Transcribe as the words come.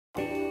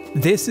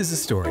This is a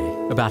story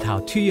about how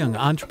two young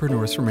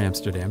entrepreneurs from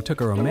Amsterdam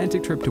took a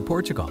romantic trip to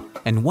Portugal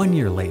and 1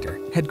 year later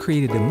had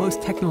created the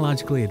most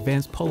technologically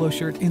advanced polo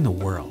shirt in the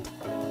world.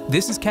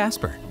 This is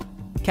Casper.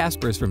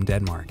 Casper is from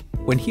Denmark.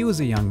 When he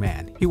was a young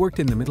man, he worked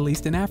in the Middle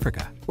East and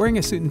Africa, wearing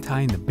a suit and tie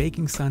in the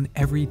baking sun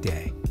every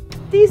day.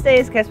 These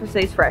days Casper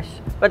stays fresh,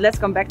 but let's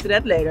come back to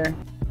that later.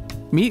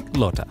 Meet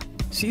Lotte.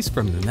 She's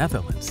from the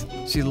Netherlands.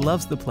 She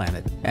loves the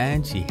planet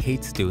and she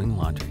hates doing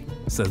laundry.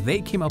 So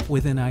they came up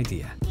with an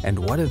idea. And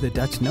what are the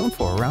Dutch known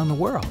for around the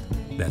world?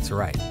 That's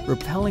right,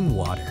 repelling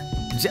water,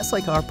 just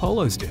like our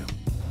polos do.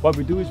 What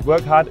we do is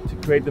work hard to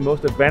create the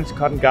most advanced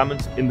cotton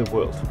garments in the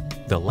world.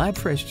 The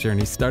LABFRESH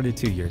journey started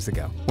 2 years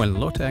ago when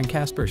Lotte and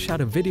Casper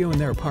shot a video in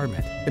their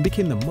apartment and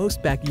became the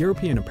most backed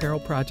European apparel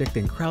project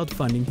in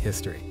crowdfunding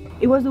history.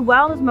 It was the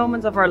wildest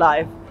moments of our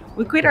life.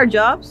 We quit our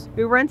jobs,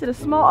 we rented a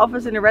small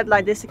office in the red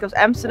light district of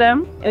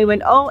Amsterdam, and we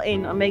went all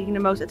in on making the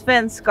most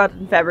advanced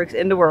cotton fabrics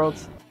in the world.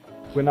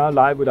 We're now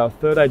live with our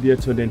third idea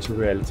turned into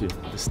reality,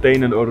 the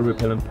stain and odor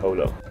repellent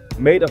polo.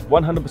 Made of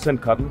 100%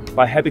 cotton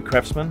by happy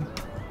craftsmen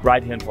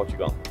right here in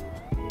Portugal.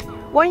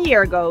 1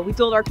 year ago, we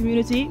told our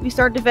community we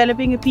started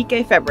developing a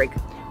Pique fabric.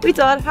 We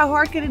thought, how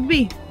hard can it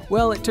be?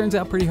 Well, it turns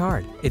out pretty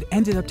hard. It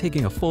ended up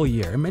taking a full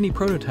year and many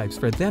prototypes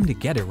for them to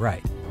get it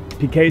right.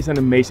 Pique is an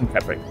amazing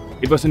fabric.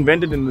 It was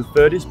invented in the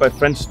 30s by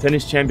French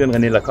tennis champion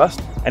René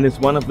Lacoste, and it's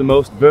one of the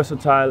most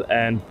versatile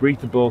and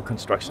breathable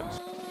constructions.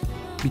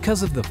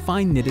 Because of the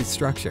fine knitted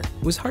structure,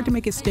 it was hard to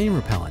make it stain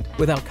repellent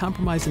without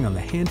compromising on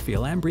the hand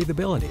feel and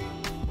breathability.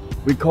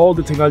 We call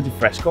the technology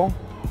FreshCore.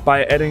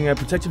 By adding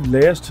protective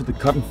layers to the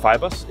cotton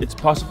fibers, it's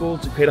possible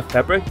to create a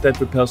fabric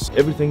that repels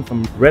everything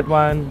from red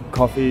wine,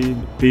 coffee,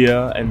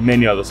 beer, and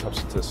many other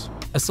substances.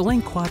 A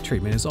Selene Quad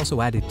treatment is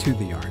also added to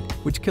the yarn,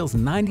 which kills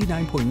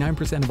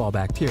 99.9% of all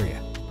bacteria.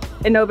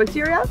 And no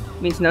bacteria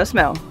means no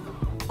smell.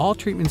 All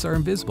treatments are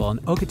invisible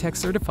and Okotex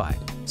certified,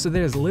 so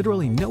there's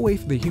literally no way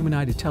for the human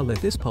eye to tell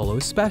that this polo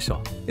is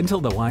special until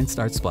the wine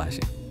starts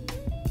splashing.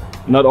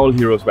 Not all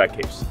heroes wear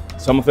capes.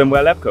 Some of them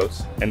wear lab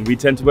coats, and we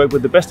tend to work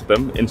with the best of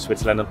them in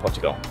Switzerland and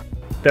Portugal.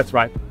 That's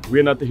right,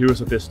 we're not the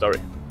heroes of this story.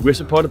 We're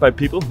supported by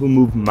people who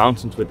move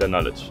mountains with their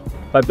knowledge.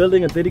 By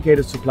building a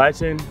dedicated supply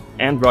chain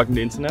and rocking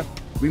the internet,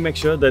 we make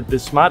sure that the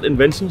smart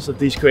inventions of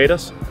these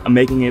creators are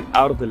making it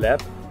out of the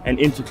lab and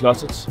into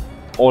closets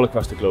all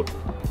across the globe.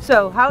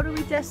 So how do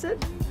we test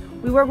it?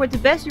 We work with the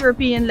best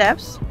European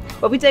labs,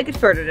 but we take it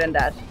further than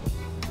that.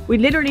 We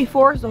literally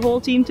force the whole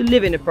team to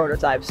live in the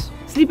prototypes.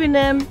 Sleep in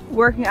them,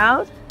 working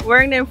out,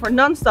 wearing them for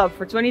non-stop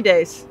for 20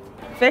 days.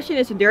 Fashion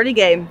is a dirty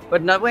game,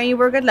 but not when you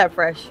work at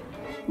LABFRESH.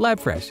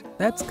 LABFRESH,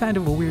 that's kind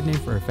of a weird name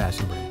for a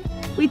fashion brand.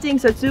 We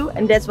think so too,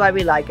 and that's why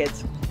we like it.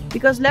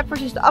 Because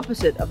LABFRESH is the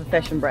opposite of a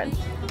fashion brand.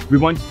 We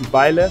want you to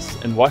buy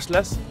less and wash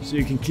less, so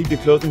you can keep your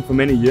clothing for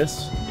many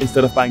years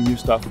instead of buying new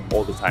stuff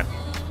all the time.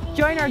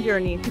 Join our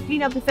journey to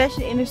clean up the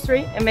fashion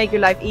industry and make your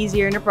life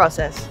easier in the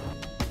process.